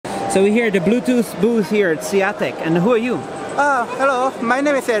So we're here at the Bluetooth booth here at SIATEC, and who are you? Hello, my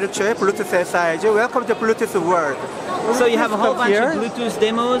name is Eric Choi, Bluetooth SIG. Welcome to Bluetooth World. So you have a whole bunch of Bluetooth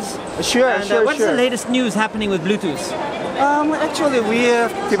demos. Sure. What's the latest news happening with Bluetooth? Actually, we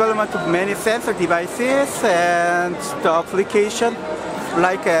have development of many sensor devices and the application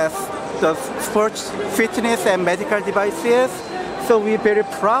like the sports, fitness, and medical devices. So we're very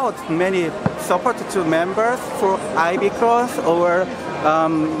proud many support to members for iBeacons or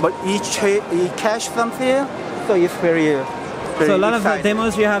but each cache something. So it's very so a lot exciting. of the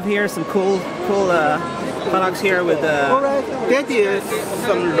demos you have here, some cool products here with Alright, that is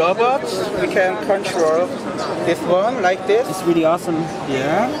some robots. We can control this one like this. It's really awesome.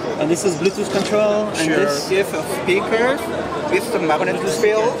 Yeah. And this is Bluetooth control. And Sure. this is a speaker with the magnetic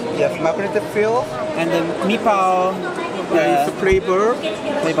field. Yes, magnetic field. and the MIPAO It's a play ball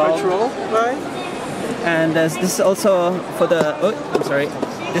control, right? and this is also for the I'm sorry.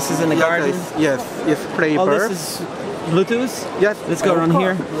 This is in the garden. Yes, it's play All ball. this is Bluetooth. Yes. Let's go around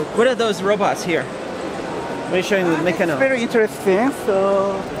here. What are those robots here? What are you showing with Meccano? Very interesting.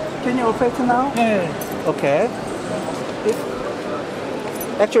 So, can you open it now? Yeah. Okay.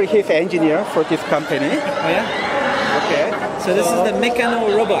 Actually, he's an engineer for this company. Oh yeah? Okay. So this is the Meccano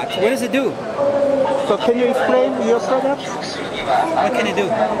robot. What does it do? So can you explain your product? What can it do?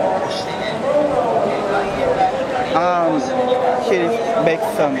 He makes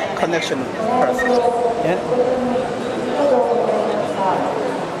some connection first. Yeah.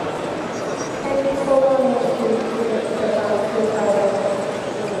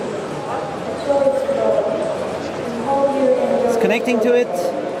 It's connecting to it.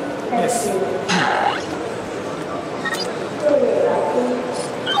 Yes.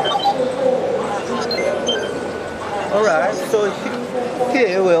 Alright, so he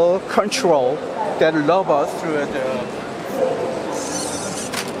will control that robot through the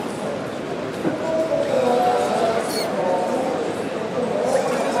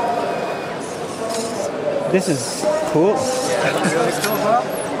This is cool.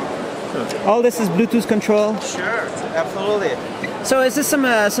 All this is Bluetooth control. Sure, absolutely. So is this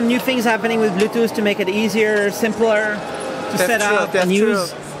some new things happening with Bluetooth to make it easier, simpler to set up and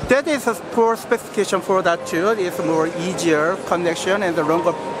use? That is a poor specification for that too. It's more easier connection and the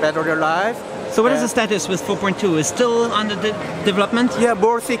longer battery life. So what is the status with 4.2? Is still under development? Yeah,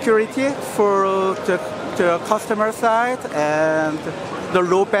 more security for the customer side and the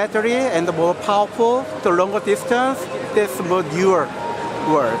low battery and the more powerful, the longer distance. That's more newer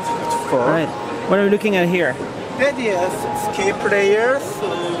word for. All right. What are we looking at here? That is ski players.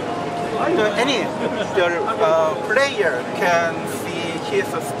 Any player can see his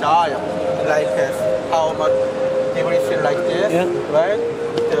style, like how much everything like this, Yeah. right?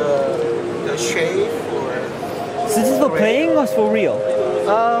 The shape or. So this is for playing or for real?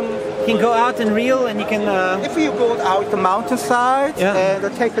 You can go out and reel and you can... If you go out the mountainside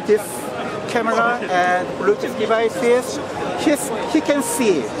and take this camera and Bluetooth devices, he can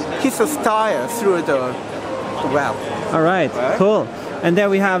see his style through the web. All right, cool. And there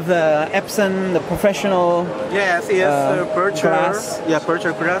we have the Epson, the professional. Yes, virtual glass. Yeah,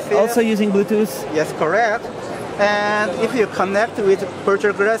 virtual glasses. Also using Bluetooth. Yes, correct. And if you connect with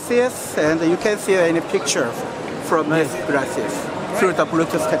virtual glasses, and you can see any pictures from these glasses through the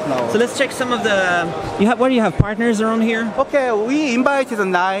Bluetooth technology. So let's check some of the. What do you have partners around here? Okay, we invited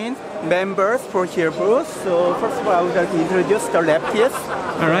 9 members for here booth. So first of all, I would like to introduce the lefties.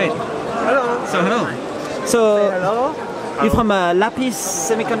 All right. Hello. So hello. So Hello. you're from Lapis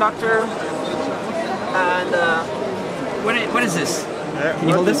Semiconductor, and what is this? Can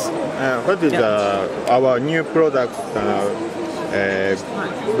you hold this? What is our new product,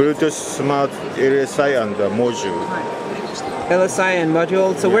 Bluetooth Smart LSI and module? LSI and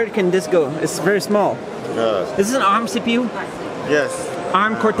module. So where can this go? It's very small. Yes. This is an ARM CPU, Yes.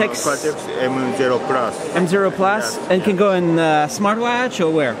 ARM Cortex Cortex M0 Plus. M0 Plus, Yes. and can go in smartwatch or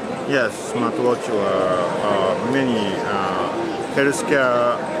where? Yes, smartwatch or many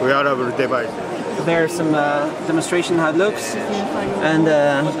healthcare wearable devices. There's some demonstration how it looks, and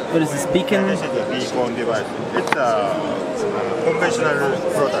what is this beacon? This is a beacon device. It's a conventional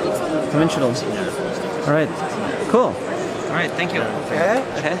product. Conventional. All right. Cool. All right. Thank you. Okay.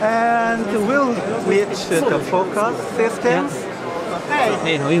 And we'll meet the focus systems.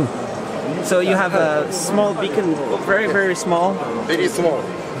 Hey, how are you? So you have a small beacon, very, very small. Very small.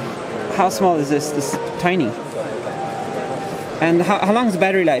 How small is this? This tiny. And how long is the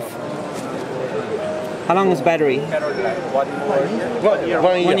battery life? How long is battery? 1 year.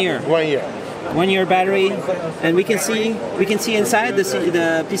 1 year. 1 year. 1 year battery, and we can see inside the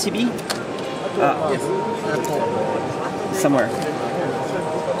PCB somewhere.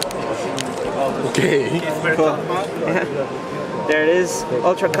 Okay. Cool. Yeah. There it is,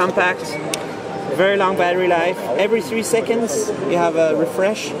 ultra compact, very long battery life. Every 3 seconds you have a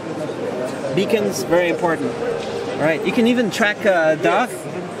refresh. Beacons, very important. All right, you can even track a dog,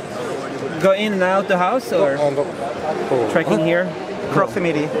 go in and out the house, or tracking here.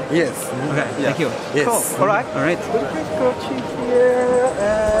 Proximity. Yes. Okay, thank you. Yes. Cool. All right. All right. Go to here.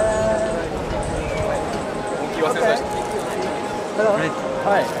 Hello. Right.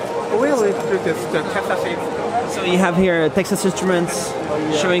 Hi. We will do this the Texas. So you have here Texas Instruments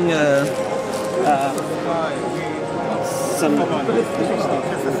showing some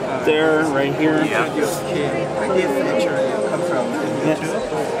there, right here. This actually comes from. Yes.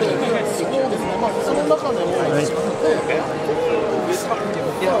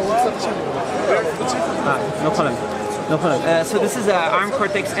 Right. No problem. No problem. So this is a ARM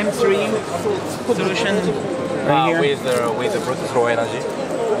Cortex M3 solution right here. With the Bluetooth Low Energy.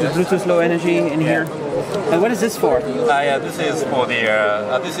 With Bluetooth Low Energy in here. And what is this for? Yeah, this is for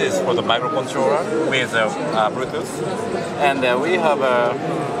the microcontroller with Bluetooth, and we have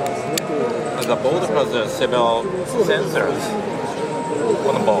the board has several sensors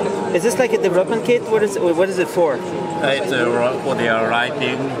on the board. Is this like a development kit? What is it for? It's for the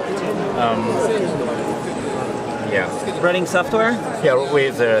writing. Yeah. Running software? Yeah,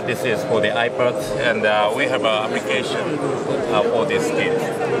 with this is for the iPad, and we have an application for this kit,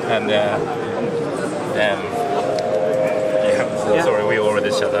 and yeah. Sorry, we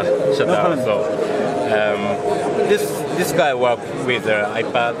already shut down. So this guy works with the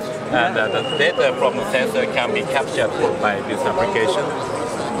iPad, and the data from the sensor can be captured by this application.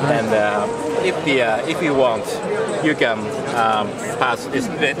 And if you want, you can pass this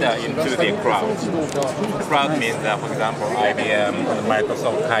data into the cloud. Cloud means, for example, IBM,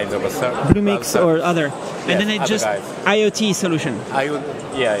 Microsoft kind of a service. Bluemix or other. And then it's just guys. IoT solution.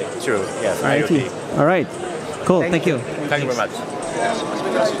 Yeah, true. Yes, IoT. All right. Cool. Thank you. Thank you very much.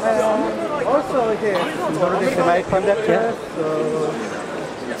 Also, here, Nordic semiconductor.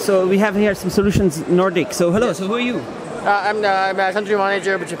 So we have here some solutions Nordic. So hello. So who are you? I'm a country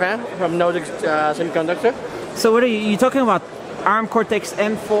manager of Japan from Nordic Semiconductor. So what are you talking about? ARM Cortex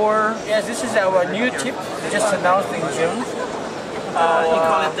M4. Yes, this is our new chip just announced in June. You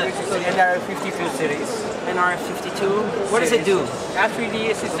call it the NR52 series. NR52. What does it do? Actually,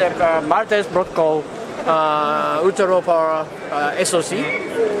 this is a multi protocol ultra low power SoC,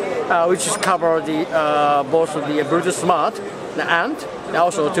 which is cover the both of the Bluetooth Smart and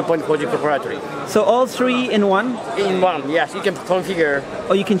also 2.4G proprietary. So all three in one? In one, yes. You can configure.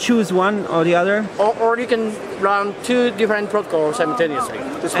 Or you can choose one or the other? Or you can run two different protocols simultaneously.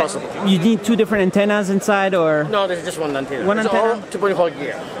 It's possible. You need two different antennas inside, or? No, there's just one antenna. One it's antenna? all 2.4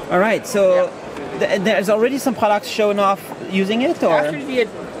 gear. All right. So there's already some products showing off using it, or? Actually,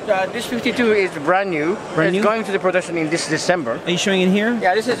 this 52 is brand new. Brand new? It's going to the production in this December. Are you showing it here?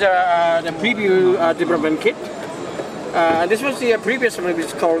 Yeah, this is the preview development kit. This was the previous one, which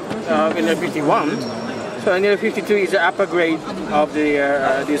is called NL51. So NL52 is the upper grade of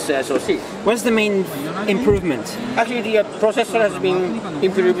the this SoC. What's the main improvement? Actually, the processor has been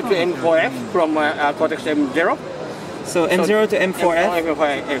improved to M4F from Cortex M0. So M0 to M4F?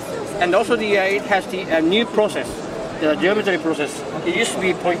 M4F. And also it has the new process, the geometry process. It used to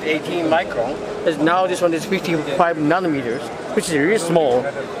be 0.18 micron, but now this one is 55 nanometers, which is really small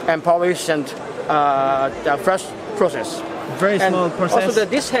and probably sent the first process. Very small process. Also,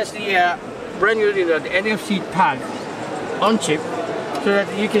 this has the brand new the NFC tag on chip, so that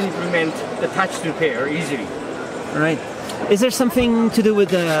you can implement the touch to pair easily. Right. Is there something to do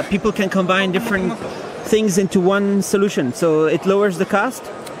with people can combine different things into one solution, so it lowers the cost,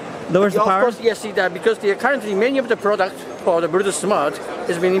 lowers the power? Of course, yes. Because currently many of the products for the Bluetooth Smart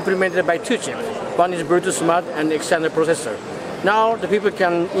has been implemented by two chips. One is Bluetooth Smart and external processor. Now the people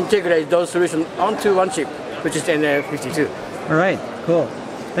can integrate those solutions onto one chip, which is NL52. All right, cool.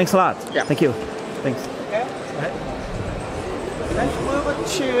 Thanks a lot. Yeah. Thank you. Thanks. Let's move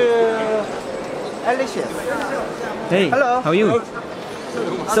to Alicia. Hey. Hello. How are you?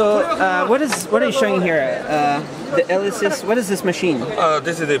 So, what are you showing here? The Elysis. What is this machine?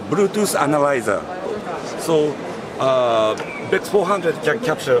 This is a Bluetooth analyzer. So, Bex 400 can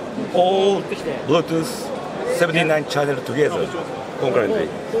capture all Bluetooth 79 channels together concurrently.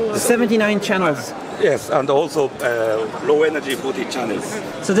 79 channels. Yes, and also low energy 40 channels.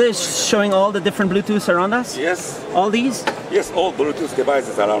 So this is showing all the different Bluetooths around us? Yes. All these? Yes, all Bluetooth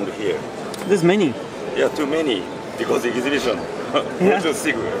devices around here. There's many. Yeah, too many because the exhibition. Bluetooth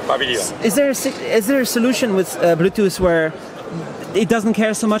SIG pavilion. Is there a solution with Bluetooth where it doesn't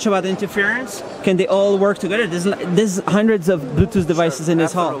care so much about interference? Can they all work together? There's hundreds of Bluetooth devices in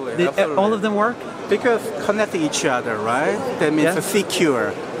this hall. All of them work? Because connect each other, right? That means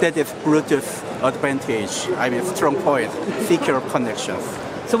secure. That is Bluetooth advantage. I mean, strong point. Secure connections.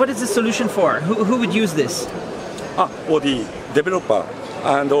 So what is the solution for? Who would use this? For the developer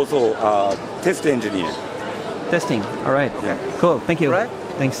and also test engineer. Testing. All right. Yeah. Cool. Thank you. Right.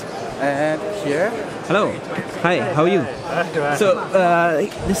 Thanks. And here. Hello. Hi. How are you? So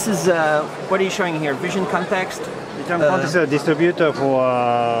this is what are you showing here? Vision context. Vision context is a distributor for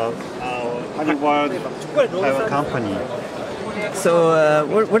Hollywood company. So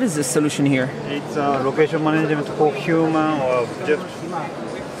what is this solution here? It's location management for human or object.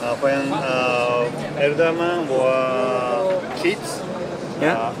 When elderman or kids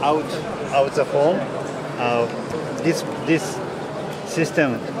out the phone, this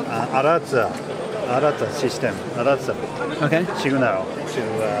system alerts system alerts signal to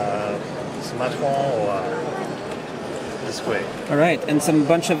smartphone or display. All right, and some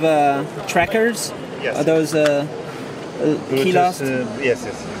bunch of trackers. Yes. Are those key lost? Yes.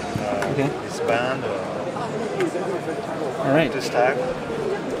 Okay. This band. All right. This tag.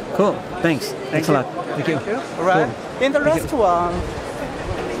 Cool. Thanks. Thanks a lot. Thank you. All right. Cool. In the last one.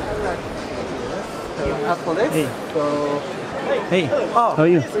 Hey. So, Hey. oh, How are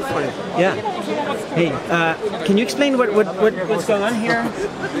you? this is for you. Yeah. Hey. Can you explain what's going on here?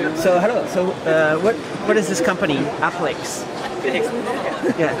 So hello. So what is this company? Applix.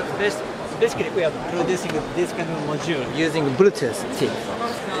 Yeah. Basically, we are producing this kind of module using Bluetooth chip.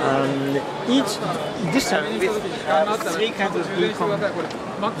 Each edition with 3 kinds of beacon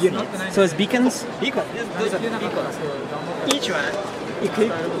units. So it's beacons. Beacon, those are beacons. Each one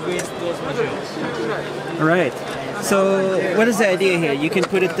equipped with those modules. All right. So what is the idea here? You can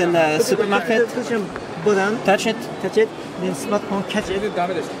put it in a supermarket. Touch a button, Touch it. then smartphone catch it,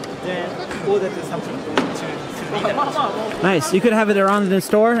 then order to something. Nice. You could have it around the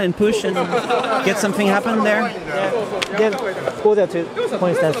store and push and get something happen there. Then order to, for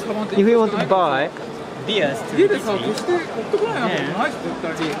instance, if you want to buy beers to the then the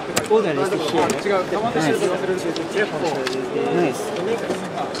order is here. Nice.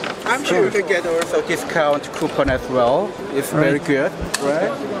 I'm sure you can get also discount coupon as well. It's very good,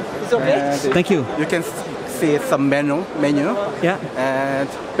 right? It's okay. And Thank you. you can see some menu, Yeah. and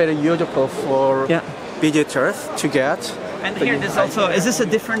very useful for visitors to get. And here there's also. Is this a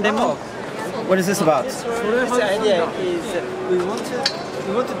different demo? What is this about? The idea is we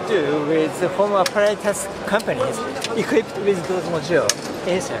want to do with the home apparatus companies equipped with those modules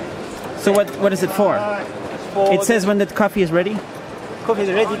inside. So what is it for? It says when the coffee is ready. Coffee is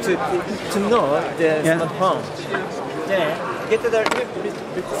ready to know the smartphone. Then get the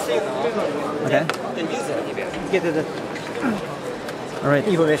signal. Okay. The user get the All right.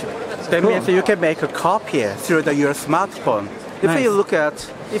 information. That means you can make a copy through your smartphone. If you look at,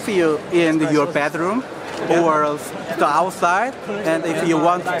 if you in your bedroom or the outside, and if you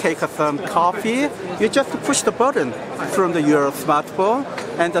want to take some coffee, you just push the button from your smartphone,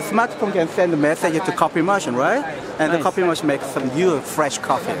 and the smartphone can send a message to coffee machine, right? And the coffee machine makes some new fresh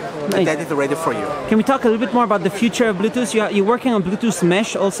coffee, and that is ready for you. Can we talk a little bit more about the future of Bluetooth? You're working on Bluetooth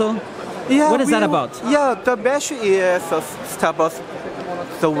mesh also. Yeah, what is that about? Yeah, the mesh is a step of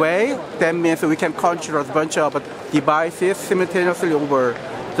the way. That means we can control a bunch of devices simultaneously over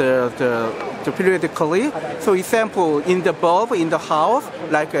the periodically. So example, in the bulb in the house,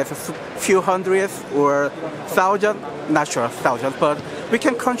 like a few hundreds or thousand, not sure thousand, but we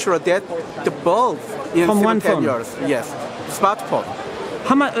can control that the bulb in from one phone. Yes, smartphone.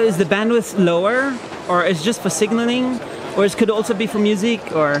 How much is the bandwidth lower, or is it just for signaling, or it could also be for music,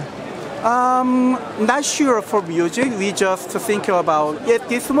 or? Not sure for music. We just think about at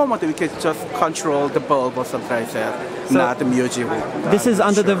this moment we can just control the bulb or something like that, So not the music. This is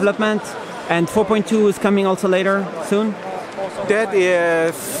under development, and 4.2 is coming also later soon. That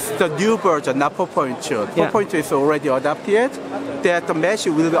is the new version, not 4.2. 4.2 is already adapted. That the mesh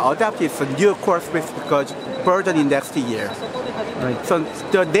will be adapted for new core specific version in next year. Right. So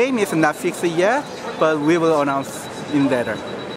the name is not fixed yet, but we will announce in later.